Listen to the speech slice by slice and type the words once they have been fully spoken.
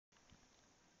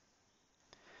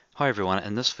Hi everyone,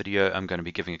 in this video I'm going to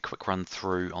be giving a quick run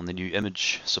through on the new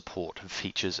image support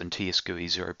features in TsGui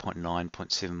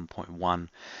 0.9.7.1 and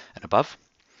above.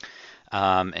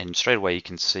 And straight away you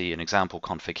can see an example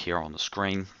config here on the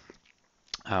screen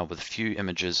with a few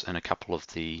images and a couple of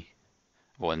the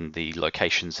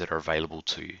locations that are available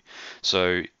to you.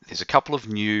 So there's a couple of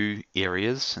new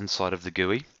areas inside of the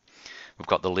GUI. We've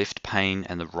got the left pane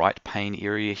and the right pane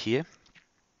area here.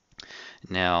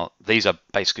 Now, these are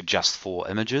basically just for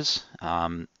images,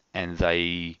 and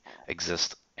they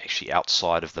exist actually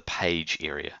outside of the page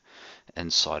area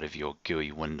inside of your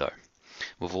GUI window.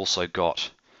 We've also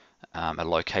got a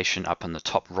location up in the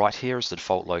top right here as the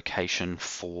default location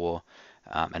for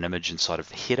an image inside of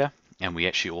the header, and we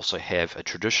actually also have a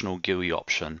traditional GUI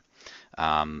option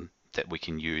that we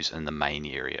can use in the main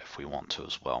area if we want to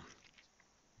as well.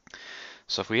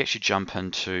 So if we actually jump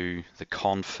into the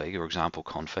config or example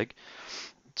config,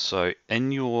 so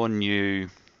in your new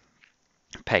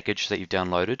package that you've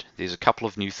downloaded, there's a couple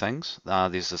of new things.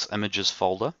 There's this images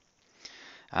folder.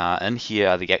 In here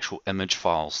are the actual image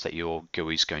files that your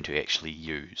GUI is going to actually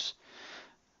use.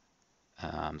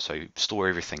 So you store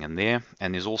everything in there,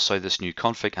 and there's also this new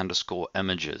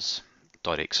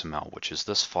config_images.xml, which is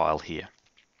this file here.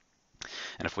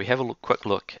 And if we have a quick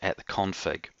look at the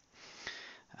config,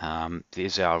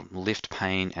 there's our left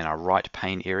pane and our right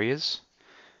pane areas.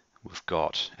 We've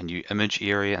got a new image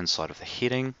area inside of the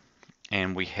heading,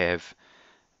 and we have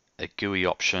a GUI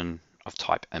option of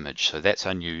type image. So that's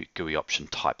our new GUI option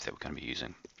type that we're going to be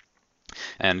using.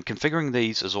 And configuring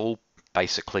these is all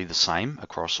basically the same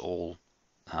across all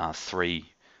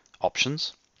three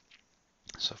options.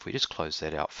 So if we just close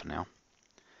that out for now.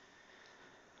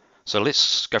 So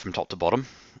let's go from top to bottom.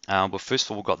 Well, first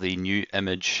of all, we've got the new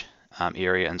image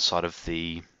area inside of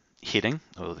the heading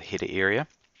or the header area.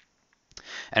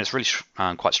 And it's really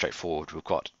quite straightforward. We've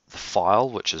got the file,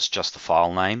 which is just the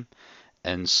file name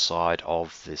inside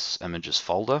of this images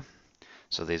folder.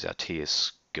 So there's our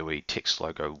TsGui text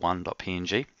logo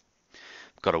 1.png. We've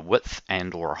got a width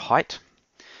and or a height.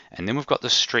 And then we've got the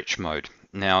stretch mode.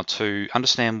 Now, to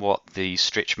understand what the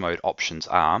stretch mode options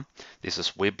are, there's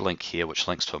this web link here which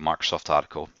links to a Microsoft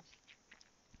article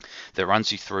that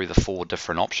runs you through the 4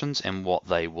 different options and what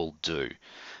they will do.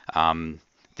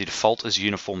 The default is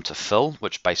uniform to fill,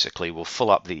 which basically will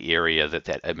fill up the area that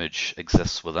that image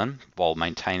exists within while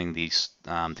maintaining the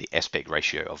aspect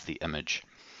ratio of the image.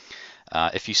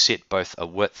 If you set both a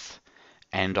width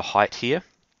and a height here,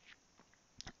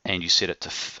 and you set it to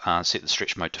set the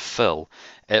stretch mode to fill,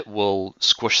 it will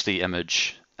squish the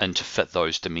image in to fit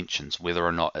those dimensions, whether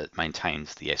or not it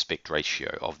maintains the aspect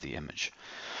ratio of the image.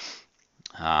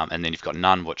 And then you've got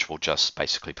none, which will just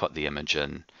basically put the image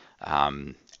in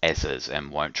as is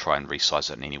and won't try and resize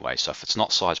it in any way. So if it's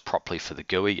not sized properly for the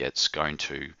GUI, it's going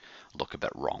to look a bit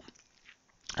wrong.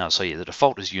 So yeah, the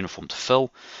default is uniform to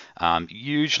fill.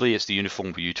 Usually it's the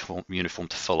uniform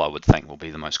to fill, I would think, will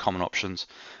be the most common options.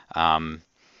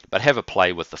 But have a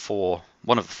play with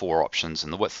one of the 4 options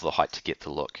and the width or the height to get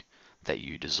the look that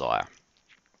you desire.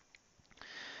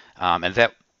 And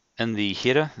that in the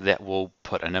header, that will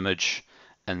put an image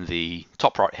in the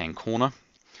top right hand corner.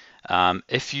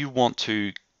 If you want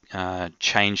to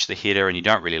change the header and you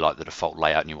don't really like the default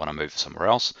layout and you want to move it somewhere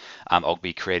else, I'll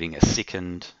be creating a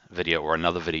second video or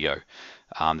another video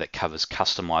that covers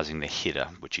customizing the header,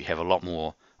 which you have a lot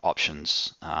more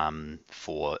options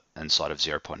for inside of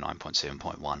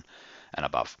 0.9.7.1 and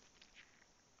above.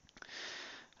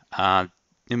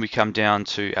 Then we come down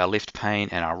to our left pane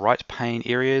and our right pane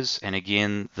areas, and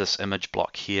again this image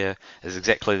block here is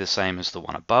exactly the same as the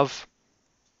one above.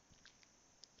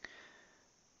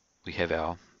 We have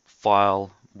our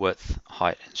file, width,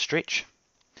 height, and stretch.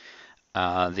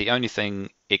 The only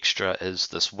thing extra is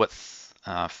this width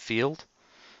field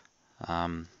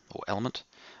or element,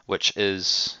 which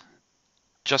is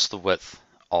just the width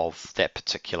of that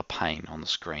particular pane on the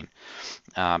screen.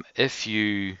 If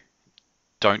you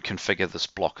don't configure this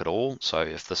block at all, so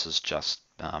if this is just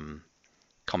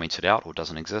commented out or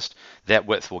doesn't exist, that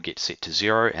width will get set to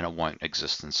 0 and it won't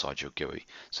exist inside your GUI.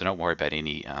 So don't worry about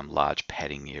any large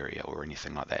padding area or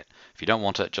anything like that. If you don't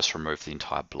want it, just remove the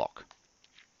entire block.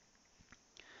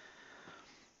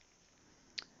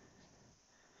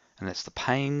 And that's the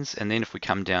panes. And then if we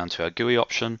come down to our GUI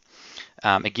option,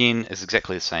 again, is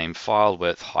exactly the same: file,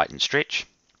 width, height, and stretch.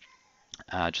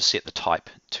 Just set the type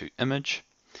to image.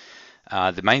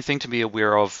 The main thing to be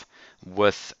aware of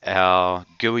with our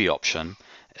GUI option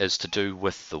is to do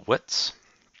with the widths.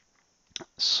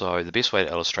 So the best way to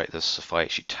illustrate this, if I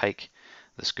actually take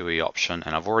this GUI option,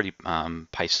 and I've already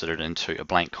pasted it into a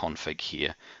blank config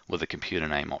here with a computer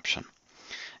name option.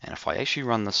 And if I actually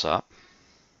run this up,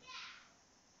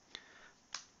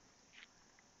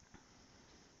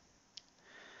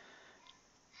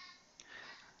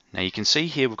 Now you can see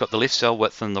here we've got the left cell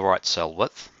width and the right cell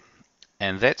width,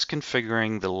 and that's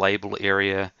configuring the label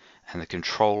area and the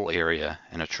control area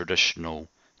in a traditional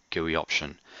GUI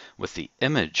option. With the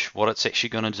image, what it's actually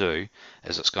going to do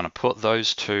is it's going to put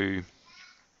those two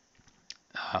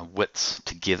widths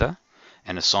together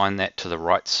and assign that to the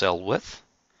right cell width,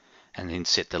 and then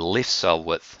set the left cell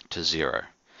width to 0.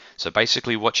 So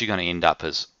basically what you're going to end up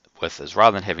is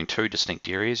rather than having two distinct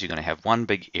areas, you're going to have one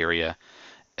big area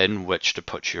in which to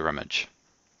put your image.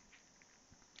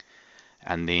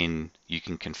 And then you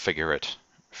can configure it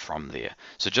from there.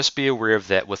 So just be aware of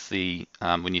that with the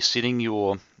when you're setting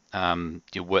your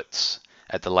widths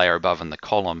at the layer above in the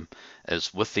column,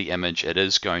 is with the image it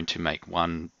is going to make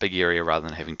one big area rather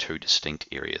than having two distinct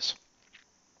areas.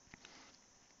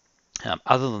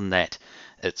 Other than that,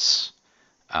 it's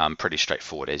pretty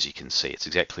straightforward. As you can see, it's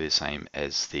exactly the same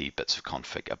as the bits of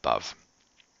config above.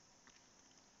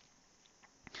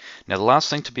 Now the last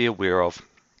thing to be aware of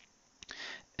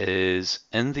is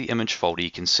in the image folder, you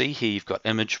can see here you've got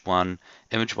image 1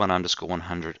 underscore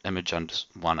 100, image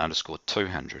 1 underscore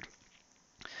 200.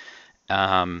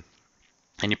 And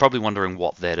you're probably wondering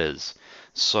what that is.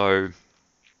 So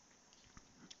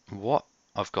what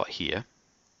I've got here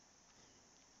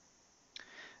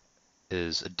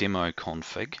is a demo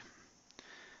config.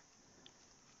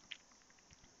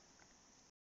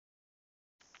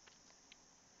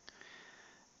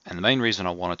 And the main reason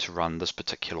I wanted to run this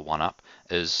particular one up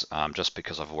is just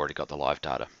because I've already got the live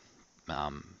data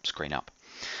screen up.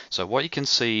 So what you can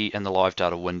see in the live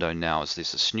data window now is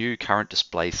there's this new current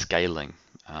display scaling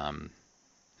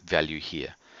value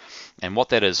here. And what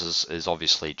that is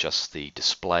obviously just the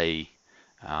display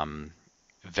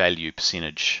value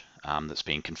percentage that's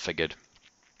being configured,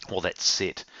 or that's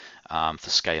set for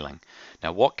scaling.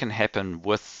 Now what can happen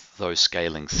with those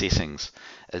scaling settings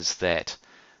is that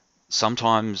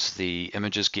sometimes the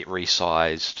images get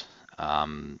resized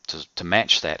to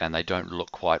match that, and they don't look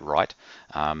quite right.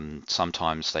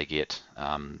 Sometimes they get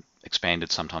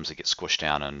expanded, sometimes they get squished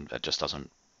down, and it just doesn't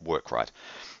work right.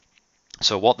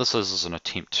 So what this is an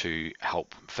attempt to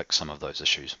help fix some of those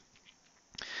issues.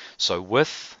 So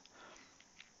with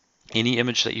any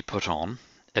image that you put on,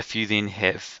 if you then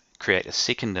create a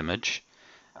second image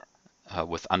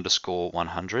with underscore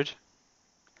 100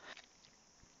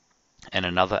 and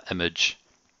another image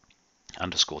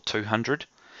underscore 200,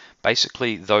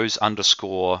 basically those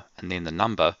underscore and then the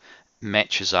number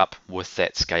matches up with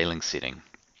that scaling setting.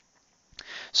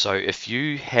 So if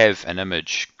you have an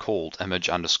image called image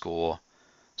 1 underscore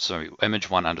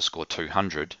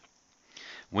 200,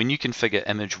 when you configure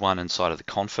image 1 inside of the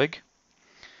config,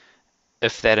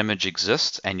 if that image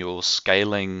exists and your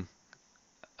scaling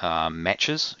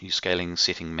matches, your scaling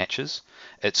setting matches,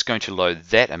 it's going to load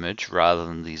that image rather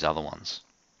than these other ones.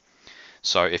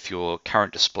 So if your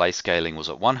current display scaling was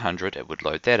at 100, it would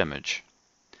load that image,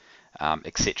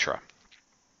 etc.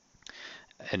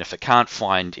 And if it can't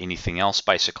find anything else,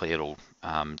 basically it'll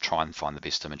try and find the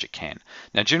best image it can.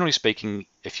 Now, generally speaking,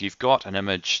 if you've got an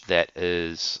image that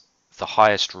is the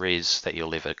highest res that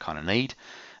you'll ever kind of need,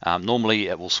 normally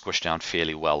it will squish down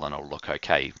fairly well and it'll look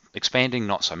okay. Expanding,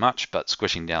 not so much, but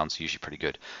squishing down is usually pretty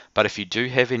good. But if you do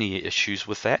have any issues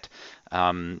with that,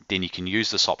 then you can use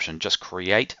this option. Just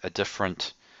create a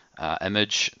different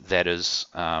image that is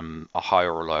a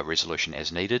higher or lower resolution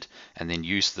as needed, and then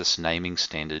use this naming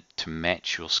standard to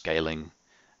match your scaling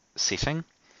setting,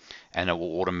 and it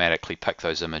will automatically pick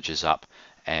those images up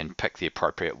and pick the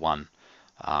appropriate one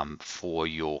for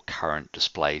your current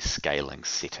display scaling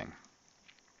setting.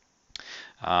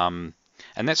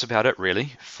 And that's about it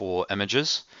really for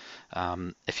images.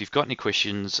 If you've got any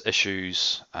questions,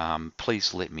 issues,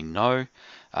 please let me know,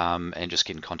 and just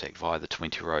get in contact via the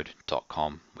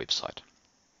 20road.com website.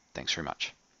 Thanks very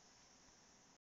much.